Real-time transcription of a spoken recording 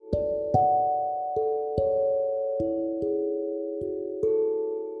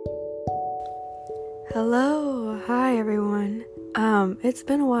Hello, hi everyone. It's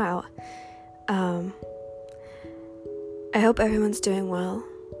been a while. I hope everyone's doing well.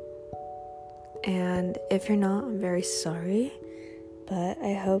 And if you're not, I'm very sorry. But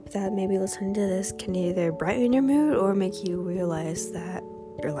I hope that maybe listening to this can either brighten your mood or make you realize that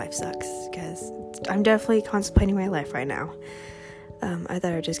your life sucks. Because I'm definitely contemplating my life right now. I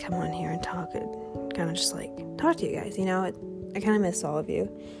thought I'd just come on here and talk and kind of just talk to you guys. I kind of miss all of you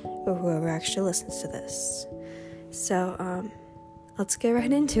or whoever actually listens to this. So, let's get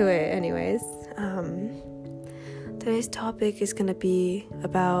right into it anyways. Today's topic is going to be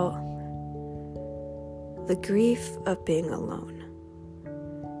about the grief of being alone.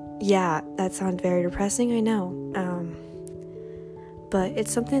 Yeah, that sounds very depressing, I know. But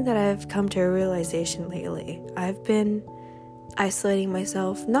it's something that I've come to a realization lately. I've been isolating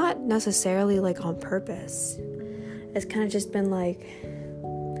myself, not necessarily on purpose. It's kind of just been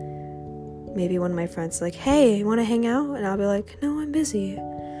maybe one of my friends hey, you want to hang out? And I'll be like, no, I'm busy.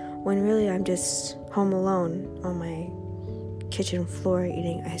 When really I'm just home alone on my kitchen floor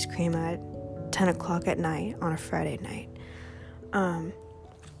eating ice cream at 10 o'clock at night on a Friday night. And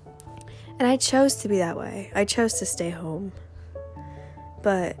I chose to be that way. I chose to stay home.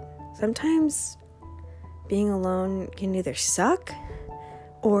 But sometimes being alone can either suck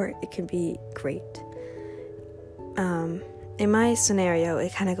or it can be great. In my scenario,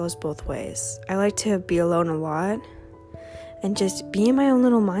 it kind of goes both ways. I like to be alone a lot and just be in my own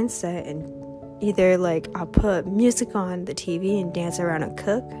little mindset, and either I'll put music on the TV and dance around and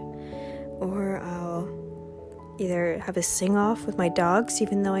cook, or I'll either have a sing-off with my dogs,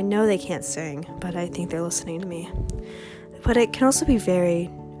 even though I know they can't sing, but I think they're listening to me. But it can also be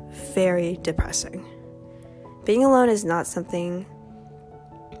very, very depressing. Being alone is not something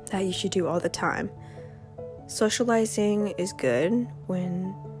that you should do all the time. Socializing is good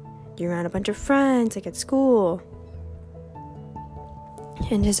when you're around a bunch of friends, at school,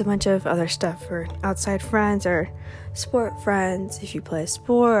 and just a bunch of other stuff, or outside friends, or sport friends, if you play a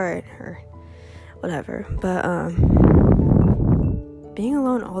sport, or whatever. But, being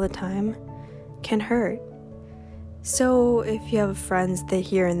alone all the time can hurt. So, if you have friends that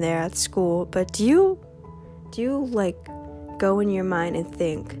here and there at school, but do you go in your mind and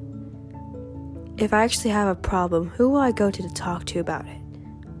think, if I actually have a problem, who will I go to talk to about it?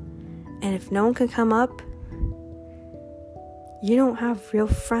 And if no one can come up, you don't have real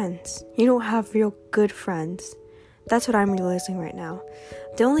friends. You don't have real good friends. That's what I'm realizing right now.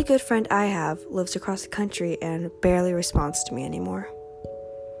 The only good friend I have lives across the country and barely responds to me anymore.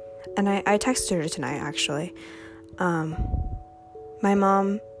 And I texted her tonight, actually. My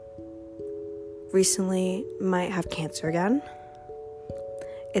mom recently might have cancer again.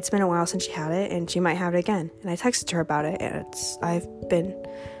 It's been a while since she had it, and she might have it again. And I texted her about it, and I've been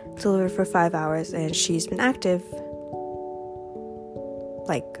delivered for 5 hours, and she's been active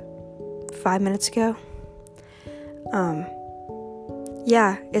 5 minutes ago.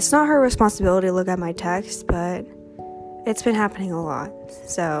 Yeah, it's not her responsibility to look at my text, but it's been happening a lot,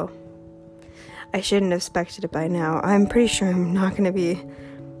 so I shouldn't have expected it by now. I'm pretty sure I'm not going to be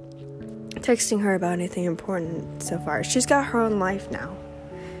texting her about anything important so far. She's got her own life now.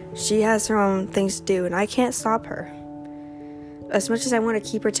 She has her own things to do, and I can't stop her. As much as I want to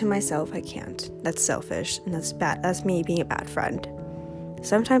keep her to myself, I can't. That's selfish, and that's bad. That's me being a bad friend.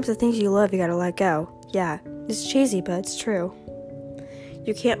 Sometimes the things you love, you gotta let go. Yeah, it's cheesy, but it's true.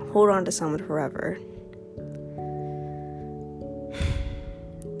 You can't hold on to someone forever.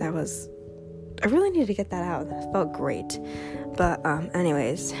 I really need to get that out. That felt great. But,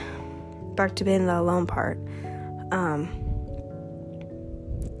 anyways, back to being the alone part.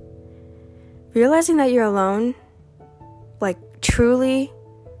 Realizing that you're alone, truly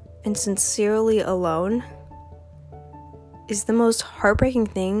and sincerely alone, is the most heartbreaking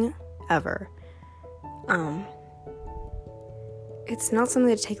thing ever. It's not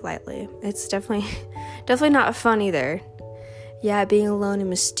something to take lightly. It's definitely not fun either. Yeah, being alone and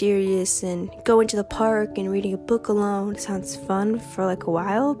mysterious and going to the park and reading a book alone sounds fun for a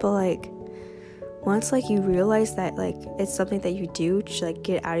while, but once you realize that it's something that you do to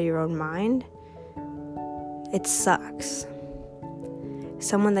get out of your own mind, it sucks.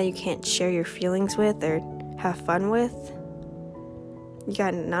 Someone that you can't share your feelings with or have fun with, you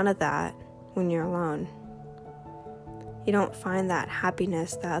got none of that when you're alone. You don't find that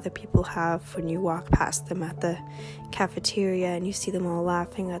happiness that other people have when you walk past them at the cafeteria and you see them all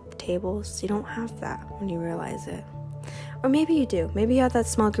laughing at the tables. You don't have that when you realize it. Or maybe you do. Maybe you have that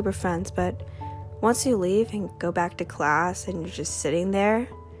small group of friends, but once you leave and go back to class and you're just sitting there,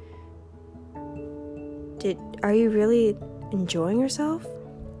 are you really enjoying yourself?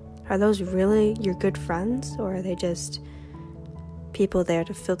 Are those really your good friends, or are they just people there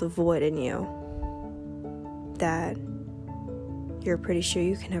to fill the void in you that you're pretty sure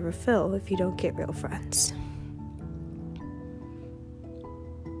you can never fill if you don't get real friends?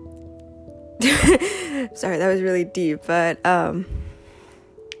 Sorry, that was really deep, but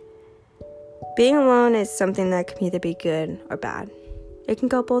being alone is something that can either be good or bad. It can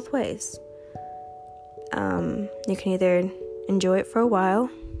go both ways. You can either enjoy it for a while,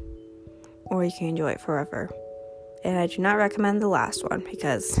 or you can enjoy it forever. And I do not recommend the last one,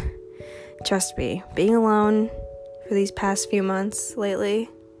 because trust me, being alone for these past few months lately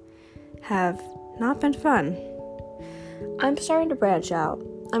have not been fun. I'm starting to branch out.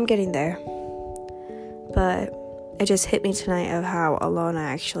 I'm getting there. But it just hit me tonight of how alone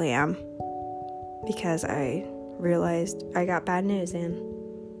I actually am, because I realized I got bad news and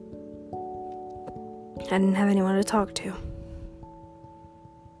I didn't have anyone to talk to.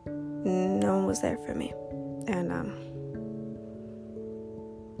 No one was there for me. And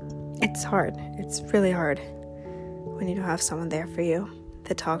it's hard. It's really hard when you don't have someone there for you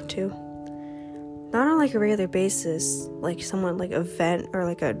to talk to. Not on like a regular basis, like someone like a vent or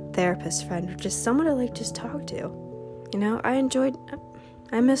like a therapist friend, or just someone to like just talk to. You know,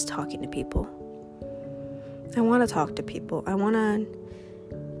 I miss talking to people. I want to talk to people. I want to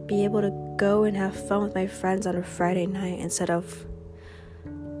be able to go and have fun with my friends on a Friday night instead of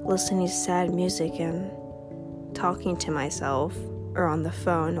listening to sad music and talking to myself or on the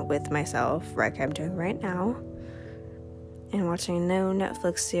phone with myself, like I'm doing right now, and watching a new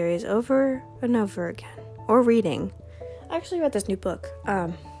Netflix series over and over again, or reading. I actually read this new book.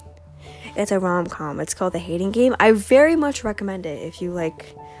 It's a rom-com. It's called The Hating Game. I very much recommend it if you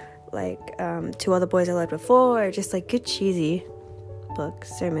like To All the Boys I Loved Before, or just like good cheesy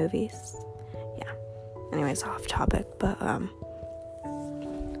books or movies. Yeah. Anyways, off topic, but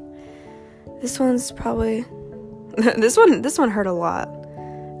this one's probably this one hurt a lot.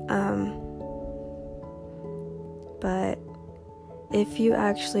 But if you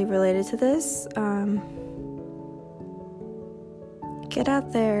actually related to this, get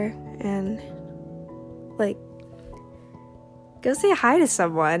out there and like go say hi to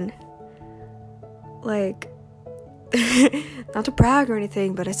someone. Like, not to brag or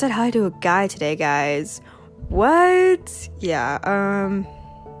anything, but I said hi to a guy today, guys. What? Yeah,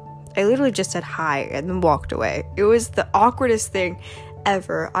 I literally just said hi and then walked away. It was the awkwardest thing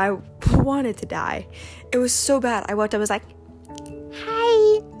ever. I wanted to die. It was so bad. I walked up, I was like,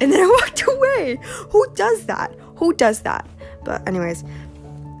 hi, and then I walked away. Who does that? But anyways,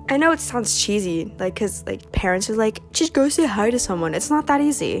 I know it sounds cheesy, like, because like parents are like, just go say hi to someone. It's not that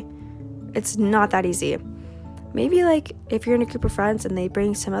easy. Maybe like if you're in a group of friends and they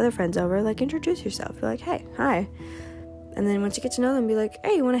bring some other friends over, like introduce yourself. Be like, hey, hi. And then once you get to know them, be like,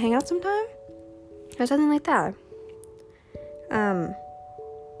 hey, you want to hang out sometime? Or something like that.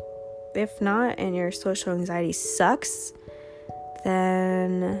 If not, and your social anxiety sucks,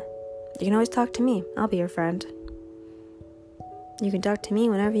 then you can always talk to me. I'll be your friend. You can talk to me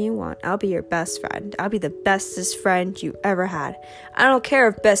whenever you want. I'll be your best friend. I'll be the bestest friend you ever had. I don't care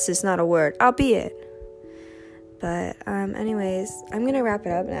if best is not a word. I'll be it. But anyways, I'm going to wrap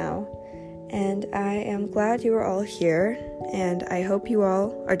it up now. And I am glad you are all here. And I hope you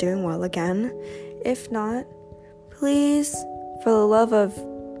all are doing well again. If not, please, for the love of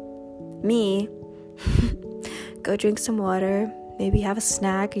me, go drink some water. Maybe have a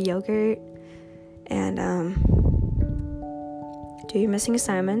snack, a yogurt. And do your missing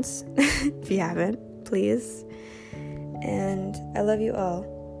assignments if you haven't, please. And I love you all.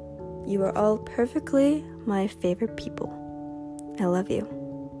 You are all perfectly my favorite people. I love you.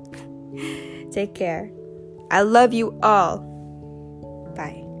 Take care. I love you all.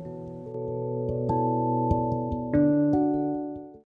 Bye.